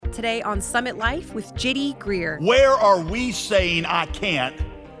Chat today on Summit Life with JD Greear. Where are we saying I can't,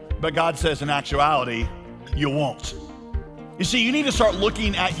 but God says in actuality, you won't? You see, you need to start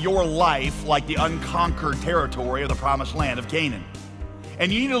looking at your life like the unconquered territory of the promised land of Canaan.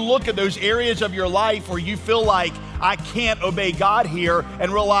 And you need to look at those areas of your life where you feel like I can't obey God here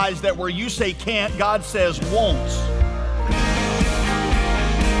and realize that where you say can't, God says won't.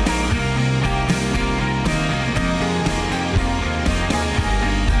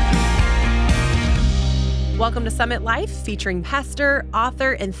 Welcome to Summit Life, featuring pastor,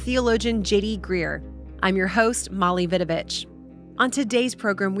 author, and theologian JD Greear. I'm your host, Molly Vidovich. On today's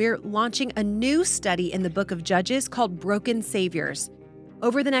program, we're launching a new study in the book of Judges called Broken Saviors.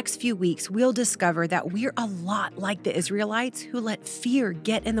 Over the next few weeks, we'll discover that we're a lot like the Israelites who let fear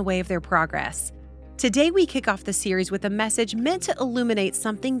get in the way of their progress. Today, we kick off the series with a message meant to illuminate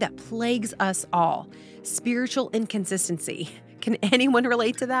something that plagues us all: spiritual inconsistency. Can anyone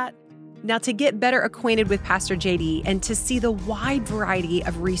relate to that? Now, to get better acquainted with Pastor JD and to see the wide variety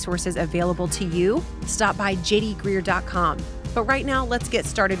of resources available to you, stop by jdgreear.com. But right now, let's get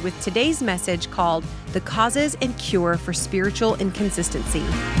started with today's message called The Causes and Cure for Spiritual Inconsistency.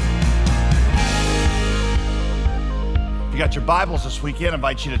 If you got your Bibles this weekend, I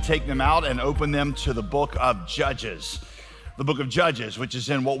invite you to take them out and open them to the book of Judges. The book of Judges, which is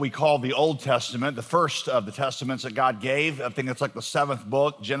in what we call the Old Testament, the first of the testaments that God gave. I think it's like the seventh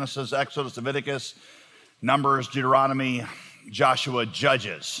book: Genesis, Exodus, Leviticus, Numbers, Deuteronomy, Joshua,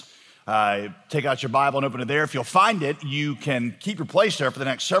 Judges. Take out your Bible and open it there. If you'll find it, you can keep your place there for the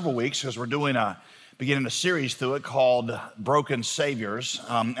next several weeks because we're beginning a series through it called Broken Saviors.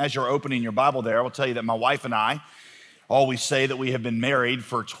 As you're opening your Bible there, I will tell you that my wife and I always say that we have been married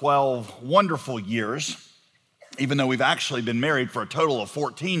for 12 wonderful years. Even though we've actually been married for a total of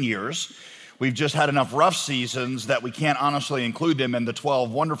 14 years, we've just had enough rough seasons that we can't honestly include them in the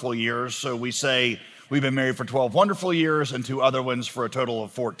 12 wonderful years. So we say we've been married for 12 wonderful years and 2 other ones for a total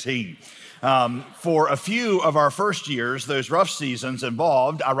of 14. For a few of our first years, those rough seasons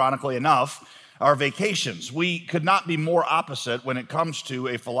involved, ironically enough, our vacations. We could not be more opposite when it comes to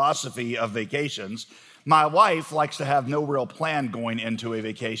a philosophy of vacations. My wife likes to have no real plan going into a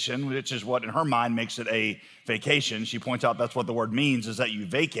vacation, which is what in her mind makes it a vacation. She points out that's what the word means, is that you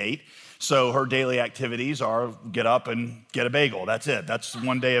vacate. So her daily activities are get up and get a bagel. That's it. That's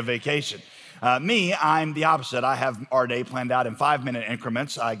one day of vacation. Me, I'm the opposite. I have our day planned out in 5-minute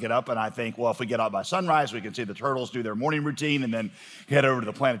increments. I get up and I think, well, if we get out by sunrise, we can see the turtles do their morning routine and then head over to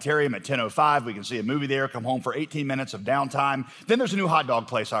the planetarium at 10:05. We can see a movie there, come home for 18 minutes of downtime. Then there's a new hot dog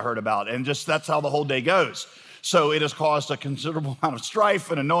place I heard about, and just that's how the whole day goes. So it has caused a considerable amount of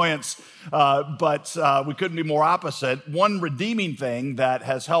strife and annoyance, but we couldn't be more opposite. One redeeming thing that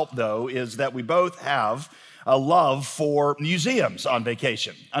has helped, though, is that we both have a love for museums on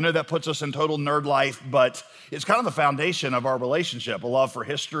vacation. I know that puts us in total nerd life, but it's kind of the foundation of our relationship, a love for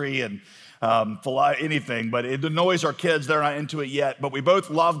history and anything, but it annoys our kids. They're not into it yet, but we both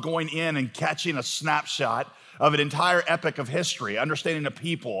love going in and catching a snapshot of an entire epic of history, understanding a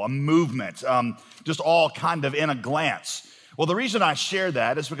people, a movement, just all kind of in a glance. Well, the reason I share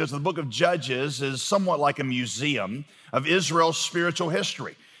that is because the book of Judges is somewhat like a museum of Israel's spiritual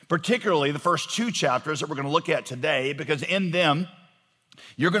history, particularly the first 2 chapters that we're going to look at today, because in them,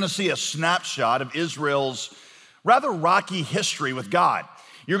 you're going to see a snapshot of Israel's rather rocky history with God.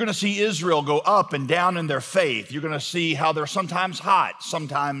 You're going to see Israel go up and down in their faith. You're going to see how they're sometimes hot,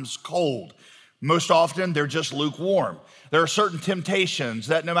 sometimes cold. Most often, they're just lukewarm. There are certain temptations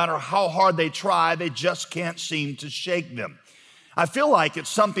that no matter how hard they try, they just can't seem to shake them. I feel like it's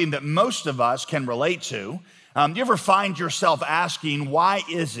something that most of us can relate to. Do you ever find yourself asking, why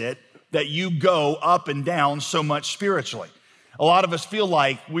is it that you go up and down so much spiritually? A lot of us feel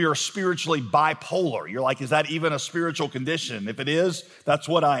like we are spiritually bipolar. You're like, is that even a spiritual condition? If it is, that's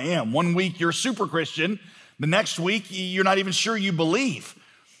what I am. One week you're super Christian, the next week you're not even sure you believe.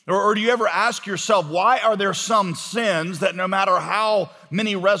 Or do you ever ask yourself, why are there some sins that no matter how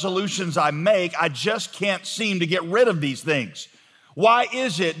many resolutions I make, I just can't seem to get rid of these things? Why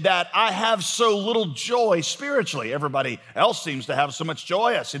is it that I have so little joy spiritually? Everybody else seems to have so much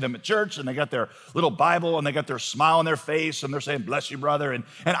joy. I see them at church and they got their little Bible and they got their smile on their face and they're saying, bless you, brother. And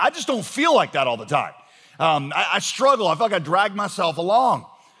I just don't feel like that all the time. I struggle. I feel like I drag myself along.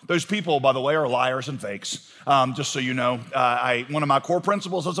 Those people, by the way, are liars and fakes. Just so you know, one of my core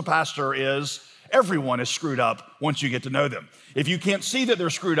principles as a pastor is everyone is screwed up once you get to know them. If you can't see that they're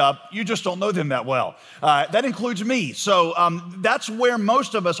screwed up, you just don't know them that well. That includes me. So that's where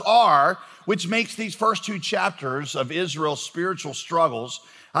most of us are, which makes these first 2 chapters of Israel's spiritual struggles,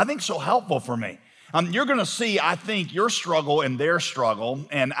 I think, so helpful for me. You're going to see, I think, your struggle and their struggle,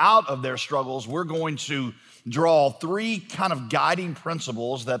 and out of their struggles, we're going to draw three kind of guiding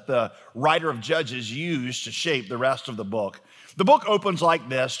principles that the writer of Judges used to shape the rest of the book. The book opens like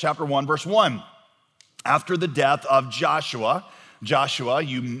this, chapter 1, verse 1. After the death of Joshua,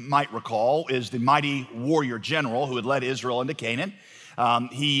 you might recall, is the mighty warrior general who had led Israel into Canaan.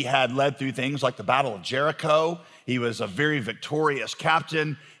 He had led through things like the Battle of Jericho. He was a very victorious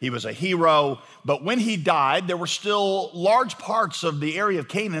captain. He was a hero. But when he died, there were still large parts of the area of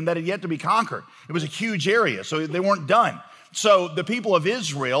Canaan that had yet to be conquered. It was a huge area, so they weren't done. So the people of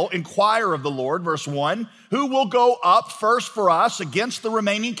Israel inquire of the Lord, verse 1, who will go up first for us against the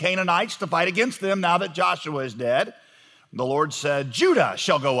remaining Canaanites to fight against them now that Joshua is dead? The Lord said, Judah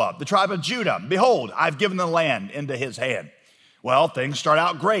shall go up, the tribe of Judah. Behold, I've given the land into his hand. Well, things start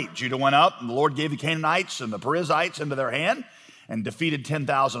out great. Judah went up, and the Lord gave the Canaanites and the Perizzites into their hand and defeated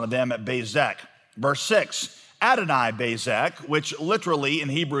 10,000 of them at Bezek. Verse 6, Adonai-Bezek, which literally in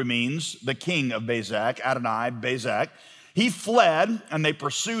Hebrew means the king of Bezek, Adonai-Bezek, he fled, and they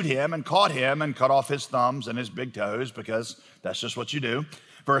pursued him and caught him and cut off his thumbs and his big toes, because that's just what you do.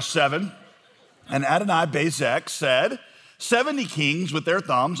 Verse 7, and Adonai-Bezek said, 70 kings with their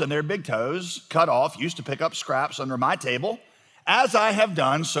thumbs and their big toes cut off used to pick up scraps under my table. As I have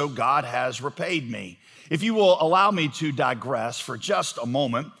done, so God has repaid me. If you will allow me to digress for just a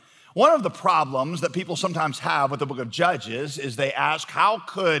moment, one of the problems that people sometimes have with the book of Judges is they ask, how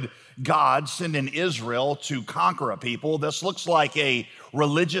could God send in Israel to conquer a people? This looks like a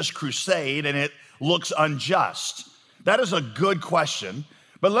religious crusade and it looks unjust. That is a good question,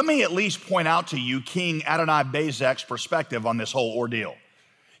 but let me at least point out to you King Adonai-Bezek's perspective on this whole ordeal.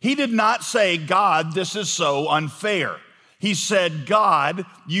 He did not say, God, this is so unfair. He said, God,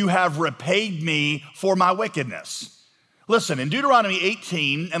 you have repaid me for my wickedness. Listen, in Deuteronomy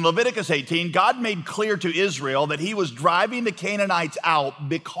 18 and Leviticus 18, God made clear to Israel that he was driving the Canaanites out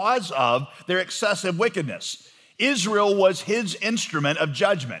because of their excessive wickedness. Israel was his instrument of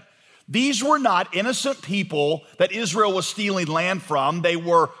judgment. These were not innocent people that Israel was stealing land from. They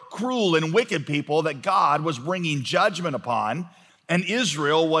were cruel and wicked people that God was bringing judgment upon, and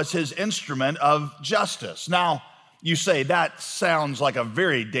Israel was his instrument of justice. Now, you say that sounds like a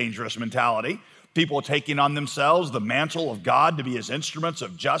very dangerous mentality. People taking on themselves the mantle of God to be his instruments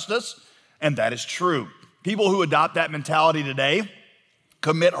of justice, and that is true. People who adopt that mentality today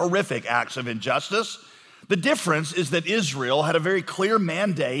commit horrific acts of injustice. The difference is that Israel had a very clear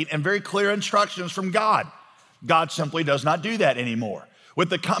mandate and very clear instructions from God. God simply does not do that anymore.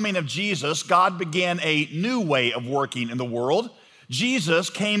 With the coming of Jesus, God began a new way of working in the world. Jesus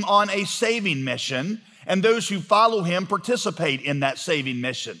came on a saving mission, and those who follow him participate in that saving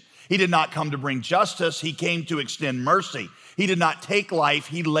mission. He did not come to bring justice. He came to extend mercy. He did not take life.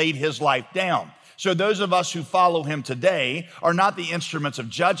 He laid his life down. So those of us who follow him today are not the instruments of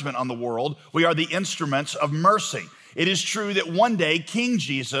judgment on the world. We are the instruments of mercy. It is true that one day King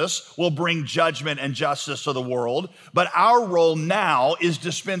Jesus will bring judgment and justice to the world, but our role now is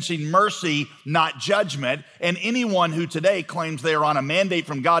dispensing mercy, not judgment. And anyone who today claims they are on a mandate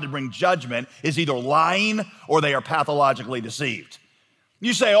from God to bring judgment is either lying or they are pathologically deceived.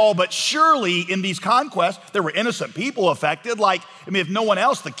 You say, oh, but surely in these conquests, there were innocent people affected. If no one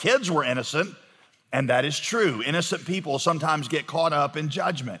else, the kids were innocent. And that is true. Innocent people sometimes get caught up in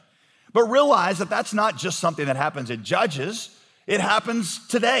judgment. But realize that that's not just something that happens in Judges. It happens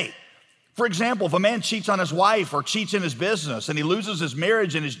today. For example, if a man cheats on his wife or cheats in his business and he loses his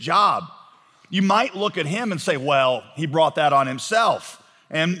marriage and his job, you might look at him and say, well, he brought that on himself.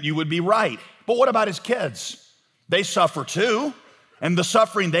 And you would be right. But what about his kids? They suffer too. And the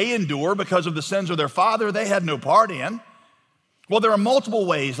suffering they endure because of the sins of their father, they had no part in. Well, there are multiple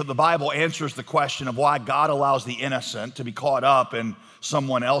ways that the Bible answers the question of why God allows the innocent to be caught up in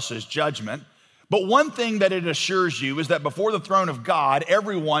someone else's judgment. But one thing that it assures you is that before the throne of God,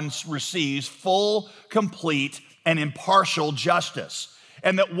 everyone receives full, complete, and impartial justice.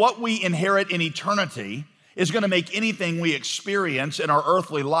 And that what we inherit in eternity is going to make anything we experience in our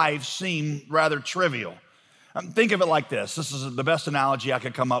earthly life seem rather trivial. Think of it like this. This is the best analogy I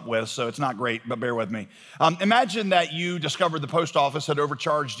could come up with, so it's not great, but bear with me. Imagine that you discovered the post office had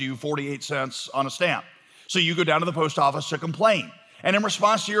overcharged you 48 cents on a stamp. So you go down to the post office to complain. And in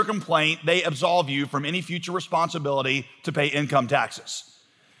response to your complaint, they absolve you from any future responsibility to pay income taxes.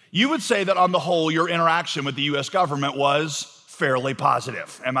 You would say that on the whole, your interaction with the U.S. government was fairly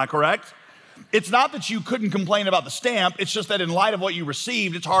positive. Am I correct? It's not that you couldn't complain about the stamp. It's just that in light of what you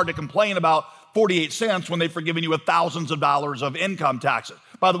received, it's hard to complain about 48 cents when they've forgiven you with thousands of dollars of income taxes.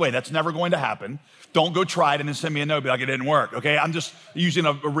 By the way, that's never going to happen. Don't go try it and then send me a note, be like, it didn't work, okay? I'm just using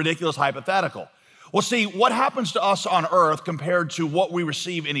a ridiculous hypothetical. Well, see, what happens to us on earth compared to what we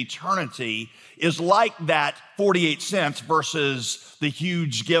receive in eternity is like that 48 cents versus the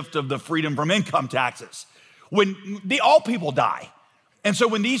huge gift of the freedom from income taxes. All people die. And so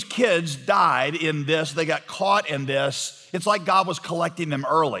when these kids died in this, they got caught in this, it's like God was collecting them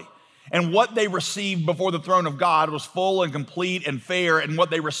early. And what they received before the throne of God was full and complete and fair, and what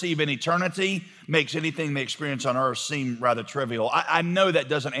they receive in eternity makes anything they experience on earth seem rather trivial. I know that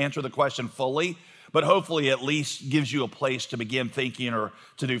doesn't answer the question fully, but hopefully at least gives you a place to begin thinking or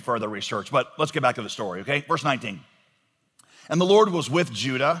to do further research. But let's get back to the story, okay? Verse 19. And the Lord was with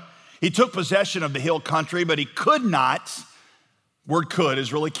Judah. He took possession of the hill country, but he could not, word could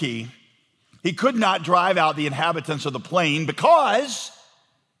is really key, he could not drive out the inhabitants of the plain because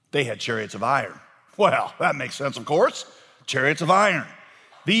they had chariots of iron. Well, that makes sense, of course. Chariots of iron.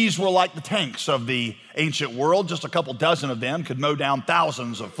 These were like the tanks of the ancient world. Just a couple dozen of them could mow down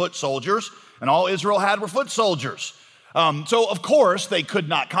thousands of foot soldiers, and all Israel had were foot soldiers. So, of course, they could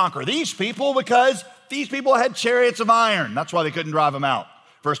not conquer these people because these people had chariots of iron. That's why they couldn't drive them out.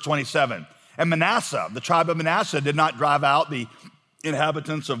 Verse 27. And Manasseh, the tribe of Manasseh, did not drive out the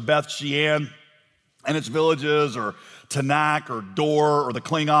inhabitants of Beth Shean and its villages, or Tanakh, or Dor, or the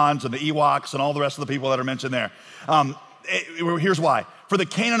Klingons, and the Ewoks, and all the rest of the people that are mentioned there. Here's why. For the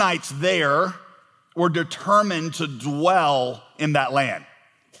Canaanites there were determined to dwell in that land.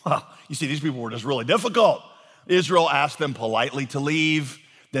 Well, you see, these people were just really difficult. Israel asked them politely to leave.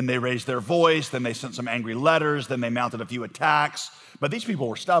 Then they raised their voice. Then they sent some angry letters. Then they mounted a few attacks. But these people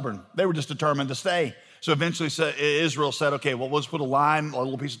were stubborn. They were just determined to stay. So eventually Israel said, okay, well, let's put a line, a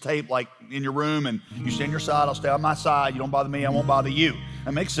little piece of tape like in your room, and you stay on your side, I'll stay on my side. You don't bother me, I won't bother you.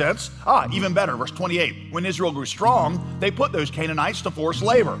 That makes sense. Even better, verse 28. When Israel grew strong, they put those Canaanites to forced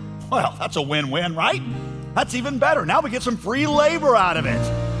labor. Well, that's a win-win, right? That's even better. Now we get some free labor out of it.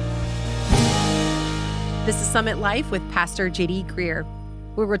 This is Summit Life with Pastor J.D. Greer.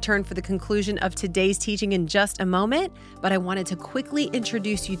 We'll return for the conclusion of today's teaching in just a moment, but I wanted to quickly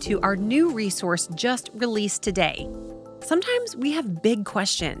introduce you to our new resource just released today. Sometimes we have big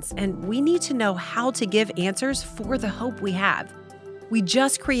questions, and we need to know how to give answers for the hope we have. We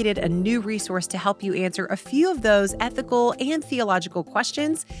just created a new resource to help you answer a few of those ethical and theological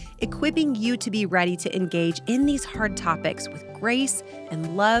questions, equipping you to be ready to engage in these hard topics with grace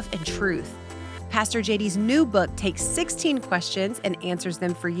and love and truth. Pastor JD's new book takes 16 questions and answers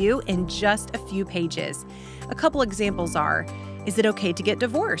them for you in just a few pages. A couple examples are, is it okay to get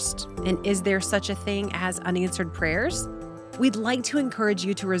divorced? And is there such a thing as unanswered prayers? We'd like to encourage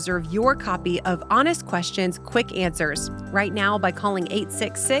you to reserve your copy of Honest Questions, Quick Answers right now by calling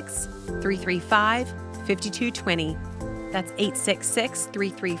 866-335-5220. That's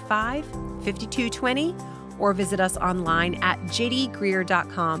 866-335-5220, or visit us online at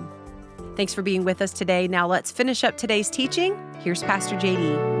jdgreer.com. Thanks for being with us today. Now let's finish up today's teaching. Here's Pastor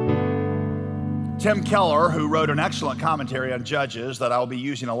JD. Tim Keller, who wrote an excellent commentary on Judges that I'll be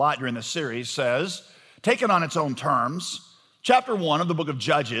using a lot during this series, says, taken on its own terms, chapter 1 of the book of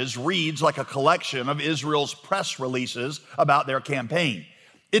Judges reads like a collection of Israel's press releases about their campaign.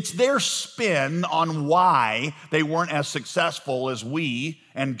 It's their spin on why they weren't as successful as we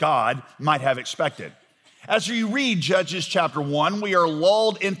and God might have expected. As you read Judges chapter 1, we are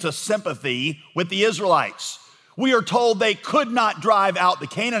lulled into sympathy with the Israelites. We are told they could not drive out the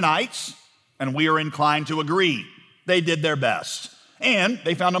Canaanites, and we are inclined to agree. They did their best, and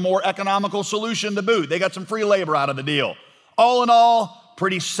they found a more economical solution to boot. They got some free labor out of the deal. All in all,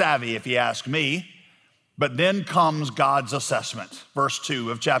 pretty savvy if you ask me. But then comes God's assessment. Verse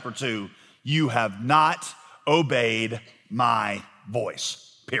 2 of chapter 2, you have not obeyed my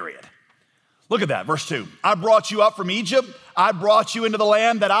voice, period. Look at that, verse 2. I brought you up from Egypt. I brought you into the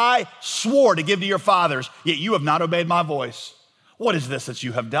land that I swore to give to your fathers, yet you have not obeyed my voice. What is this that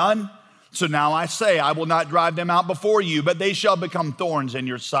you have done? So now I say, I will not drive them out before you, but they shall become thorns in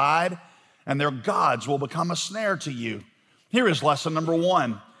your side, and their gods will become a snare to you. Here is lesson number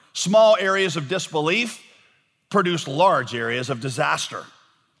 1. Small areas of disbelief produce large areas of disaster.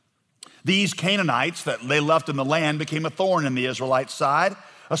 These Canaanites that they left in the land became a thorn in the Israelites' side,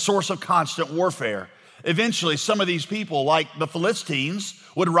 a source of constant warfare. Eventually, some of these people, like the Philistines,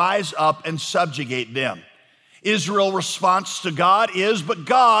 would rise up and subjugate them. Israel's response to God is, but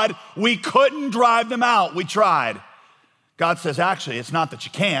God, we couldn't drive them out. We tried. God says, actually, it's not that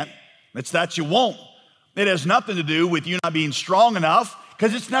you can't, it's that you won't. It has nothing to do with you not being strong enough,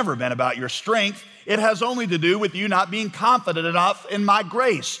 because it's never been about your strength. It has only to do with you not being confident enough in my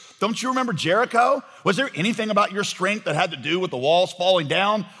grace. Don't you remember Jericho? Was there anything about your strength that had to do with the walls falling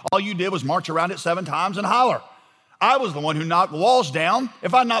down? All you did was march around it 7 times and holler. I was the one who knocked the walls down.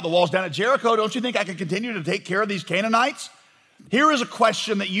 If I knocked the walls down at Jericho, don't you think I could continue to take care of these Canaanites? Here is a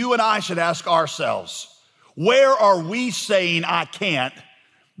question that you and I should ask ourselves. Where are we saying I can't,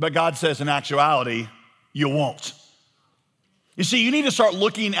 but God says in actuality, you won't? You see, you need to start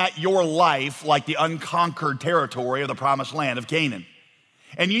looking at your life like the unconquered territory of the promised land of Canaan.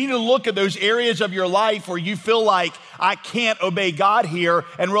 And you need to look at those areas of your life where you feel like I can't obey God here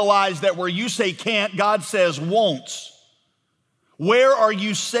and realize that where you say can't, God says won't. Where are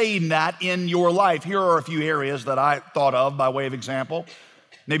you saying that in your life? Here are a few areas that I thought of by way of example.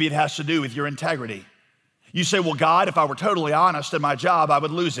 Maybe it has to do with your integrity. You say, well, God, if I were totally honest in my job, I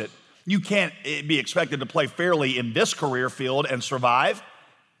would lose it. You can't be expected to play fairly in this career field and survive.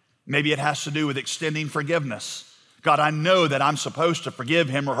 Maybe it has to do with extending forgiveness. God, I know that I'm supposed to forgive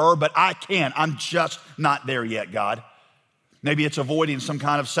him or her, but I can't. I'm just not there yet, God. Maybe it's avoiding some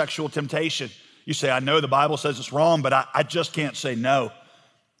kind of sexual temptation. You say, I know the Bible says it's wrong, but I just can't say no.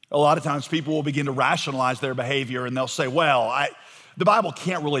 A lot of times people will begin to rationalize their behavior and they'll say, well, the Bible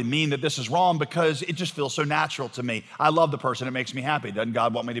can't really mean that this is wrong because it just feels so natural to me. I love the person. It makes me happy. Doesn't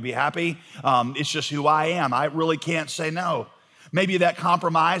God want me to be happy? It's just who I am. I really can't say no. Maybe that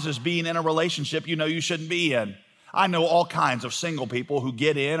compromise is being in a relationship you know you shouldn't be in. I know all kinds of single people who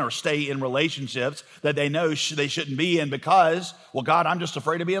get in or stay in relationships that they know they shouldn't be in because, well, God, I'm just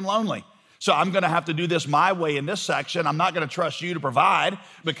afraid of being lonely. So I'm going to have to do this my way in this section. I'm not going to trust you to provide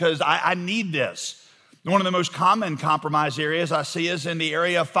because I need this. One of the most common compromise areas I see is in the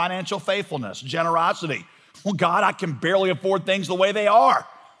area of financial faithfulness, generosity. Well, God, I can barely afford things the way they are,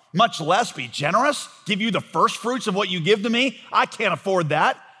 much less be generous, give you the first fruits of what you give to me. I can't afford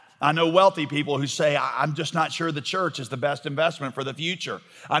that. I know wealthy people who say, I'm just not sure the church is the best investment for the future.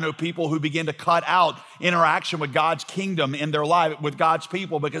 I know people who begin to cut out interaction with God's kingdom in their life, with God's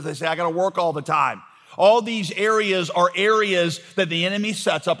people, because they say, I got to work all the time. All these areas are areas that the enemy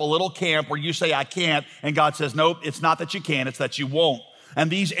sets up a little camp where you say, I can't, and God says, nope, it's not that you can, it's that you won't.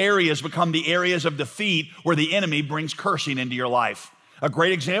 And these areas become the areas of defeat where the enemy brings cursing into your life. A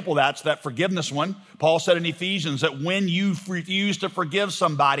great example of that's that forgiveness one. Paul said in Ephesians that when you refuse to forgive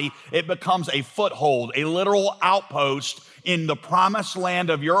somebody, it becomes a foothold, a literal outpost in the promised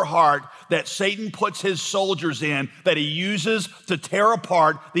land of your heart that Satan puts his soldiers in, that he uses to tear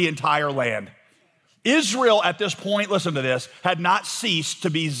apart the entire land. Israel at this point, listen to this, had not ceased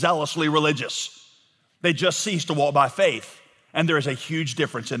to be zealously religious. They just ceased to walk by faith. And there is a huge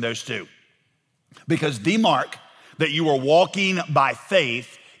difference in those two. Because the mark that you are walking by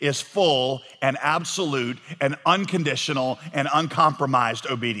faith is full and absolute and unconditional and uncompromised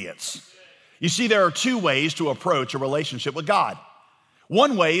obedience. You see, there are two ways to approach a relationship with God.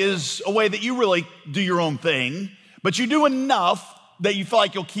 One way is a way that you really do your own thing, but you do enough that you feel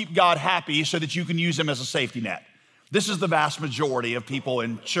like you'll keep God happy so that you can use him as a safety net. This is the vast majority of people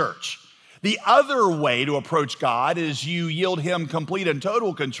in church. The other way to approach God is you yield him complete and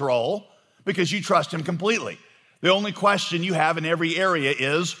total control because you trust him completely. The only question you have in every area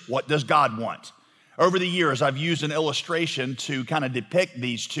is, what does God want? Over the years, I've used an illustration to kind of depict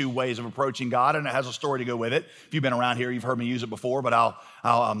these two ways of approaching God, and it has a story to go with it. If you've been around here, you've heard me use it before, but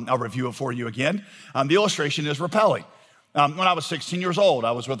I'll review it for you again. The illustration is rappelling. When I was 16 years old,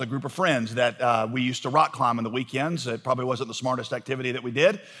 I was with a group of friends that we used to rock climb on the weekends. It probably wasn't the smartest activity that we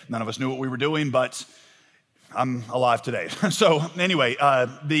did. None of us knew what we were doing, but I'm alive today. So anyway,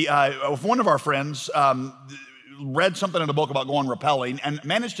 one of our friends read something in a book about going rappelling and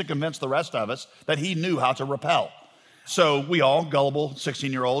managed to convince the rest of us that he knew how to rappel. So we all, gullible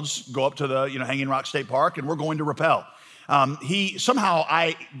 16-year-olds, go up to the Hanging Rock State Park and we're going to rappel.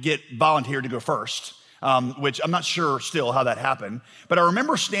 I get volunteered to go first. Which I'm not sure still how that happened. But I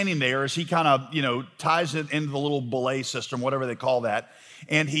remember standing there as he kind of, ties it into the little belay system, whatever they call that.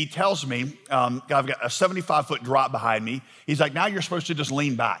 And he tells me, I've got a 75-foot drop behind me. He's like, now you're supposed to just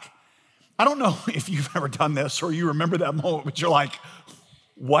lean back. I don't know if you've ever done this or you remember that moment, but you're like,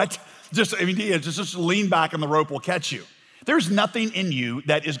 what? Just lean back and the rope will catch you. There's nothing in you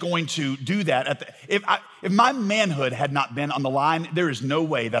that is going to do that. If my manhood had not been on the line, there is no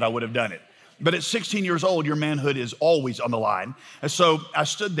way that I would have done it. But at 16 years old, your manhood is always on the line. And so I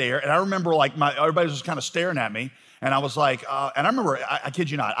stood there, and I remember everybody was just kind of staring at me, and I was like, and I remember, I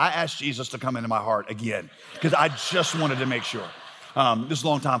kid you not, I asked Jesus to come into my heart again, because I just wanted to make sure. This is a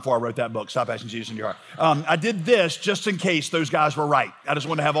long time before I wrote that book, Stop Asking Jesus into Your Heart. I did this just in case those guys were right. I just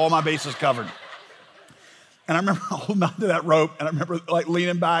wanted to have all my bases covered. And I remember holding on to that rope, and I remember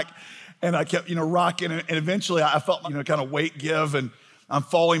leaning back, and I kept, rocking, and eventually I felt, kind of weight give, and I'm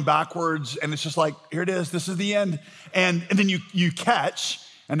falling backwards, and it's just like, here it is, this is the end. And then you catch,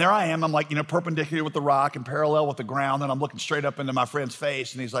 And there I am, I'm like, perpendicular with the rock and parallel with the ground, and I'm looking straight up into my friend's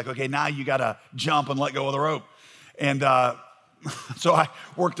face, and he's like, okay, now you gotta jump and let go of the rope. And so I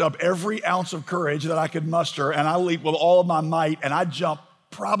worked up every ounce of courage that I could muster, and I leaped with all of my might, and I jumped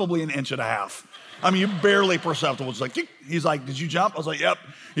probably 1.5 inches. I mean, barely perceptible. It's like, he's like, did you jump? I was like, yep.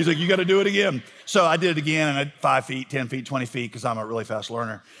 He's like, you got to do it again. So I did it again, and at 5 feet, 10 feet, 20 feet, because I'm a really fast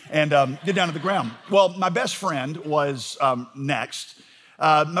learner, and get down to the ground. Well, my best friend was next.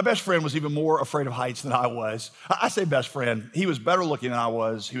 My best friend was even more afraid of heights than I was. I say best friend. He was better looking than I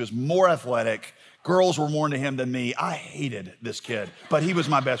was. He was more athletic. Girls were more into him than me. I hated this kid, but he was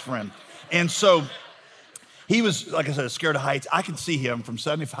my best friend. And so he was, like I said, scared of heights. I could see him from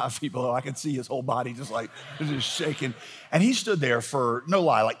 75 feet below. I could see his whole body just shaking. And he stood there for, no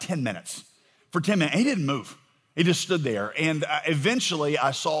lie, like 10 minutes. For 10 minutes, he didn't move. He just stood there. And eventually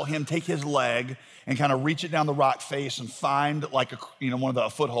I saw him take his leg and kind of reach it down the rock face and find like one of the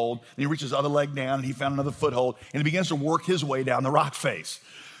foothold. And he reaches his other leg down and he found another foothold, and he begins to work his way down the rock face.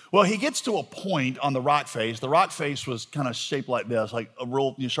 Well, he gets to a point on the rock face. The rock face was kind of shaped like this, like a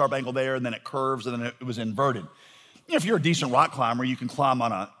real sharp angle there, and then it curves, and then it was inverted. If you're a decent rock climber, you can climb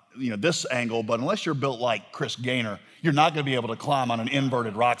on this angle, but unless you're built like Chris Gaynor, you're not going to be able to climb on an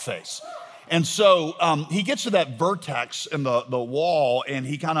inverted rock face. And so he gets to that vertex in the wall, and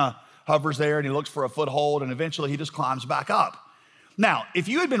he kind of hovers there, and he looks for a foothold, and eventually he just climbs back up. Now, if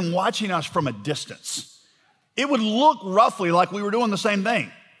you had been watching us from a distance, it would look roughly like we were doing the same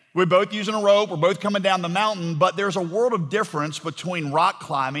thing. We're both using a rope, we're both coming down the mountain, but there's a world of difference between rock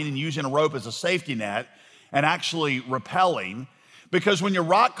climbing and using a rope as a safety net and actually rappelling. Because when you're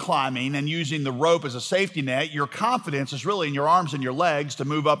rock climbing and using the rope as a safety net, your confidence is really in your arms and your legs to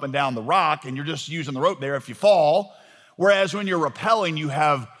move up and down the rock, and you're just using the rope there if you fall. Whereas when you're rappelling, you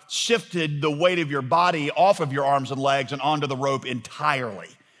have shifted the weight of your body off of your arms and legs and onto the rope entirely.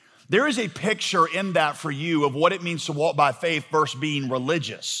 There is a picture in that for you of what it means to walk by faith versus being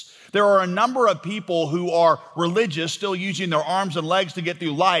religious. There are a number of people who are religious, still using their arms and legs to get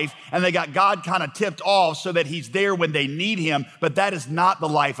through life, and they got God kind of tipped off so that he's there when they need him, but that is not the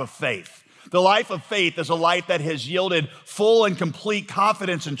life of faith. The life of faith is a life that has yielded full and complete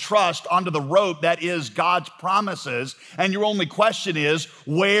confidence and trust onto the rope that is God's promises, and your only question is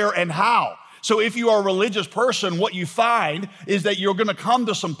where and how. So if you are a religious person, what you find is that you're going to come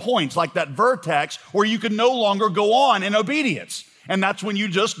to some points like that vertex where you can no longer go on in obedience. And that's when you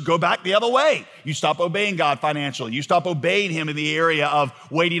just go back the other way. You stop obeying God financially. You stop obeying him in the area of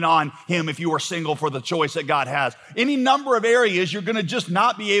waiting on him if you are single for the choice that God has. Any number of areas you're going to just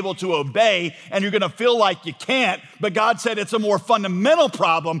not be able to obey, and you're going to feel like you can't. But God said it's a more fundamental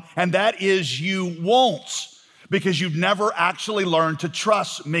problem, and that is you won't, because you've never actually learned to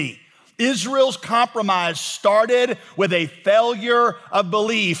trust me. Israel's compromise started with a failure of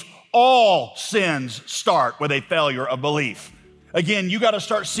belief. All sins start with a failure of belief. Again, you got to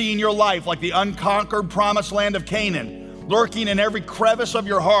start seeing your life like the unconquered promised land of Canaan. Lurking in every crevice of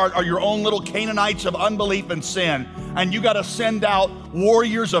your heart are your own little Canaanites of unbelief and sin. And you got to send out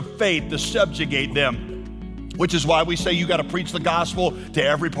warriors of faith to subjugate them. Which is why we say you got to preach the gospel to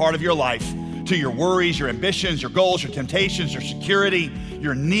every part of your life. To your worries, your ambitions, your goals, your temptations, your security,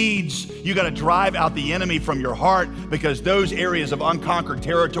 your needs. You got to drive out the enemy from your heart, because those areas of unconquered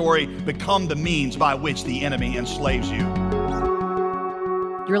territory become the means by which the enemy enslaves you.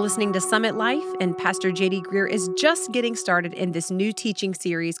 You're listening to Summit Life, and Pastor J.D. Greear is just getting started in this new teaching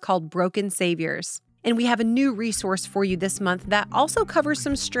series called Broken Saviors. And we have a new resource for you this month that also covers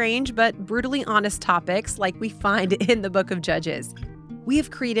some strange but brutally honest topics like we find in the book of Judges. We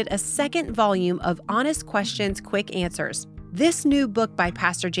have created a second volume of Honest Questions, Quick Answers. This new book by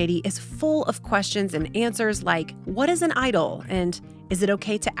Pastor J.D. is full of questions and answers like, what is an idol? And is it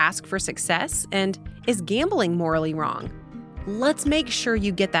okay to ask for success? And is gambling morally wrong? Let's make sure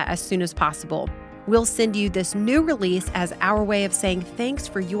you get that as soon as possible. We'll send you this new release as our way of saying thanks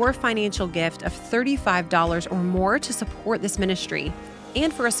for your financial gift of $35 or more to support this ministry.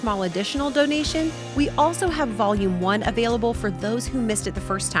 And for a small additional donation, we also have Volume 1 available for those who missed it the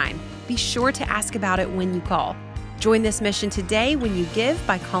first time. Be sure to ask about it when you call. Join this mission today when you give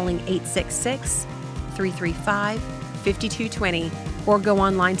by calling 866-335-5220 or go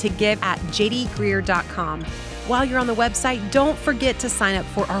online to give at jdgreear.com. While you're on the website, don't forget to sign up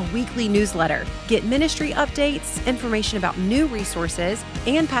for our weekly newsletter. Get ministry updates, information about new resources,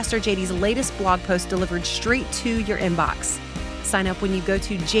 and Pastor JD's latest blog post delivered straight to your inbox. Sign up when you go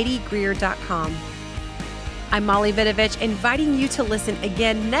to jdgreear.com. I'm Molly Vidovich, inviting you to listen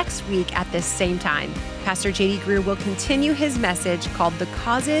again next week at this same time. Pastor J.D. Greear will continue his message called The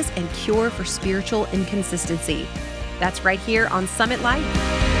Causes and Cure for Spiritual Inconsistency. That's right here on Summit Life.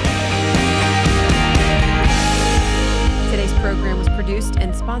 Today's program was produced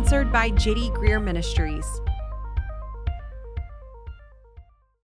and sponsored by J.D. Greear Ministries.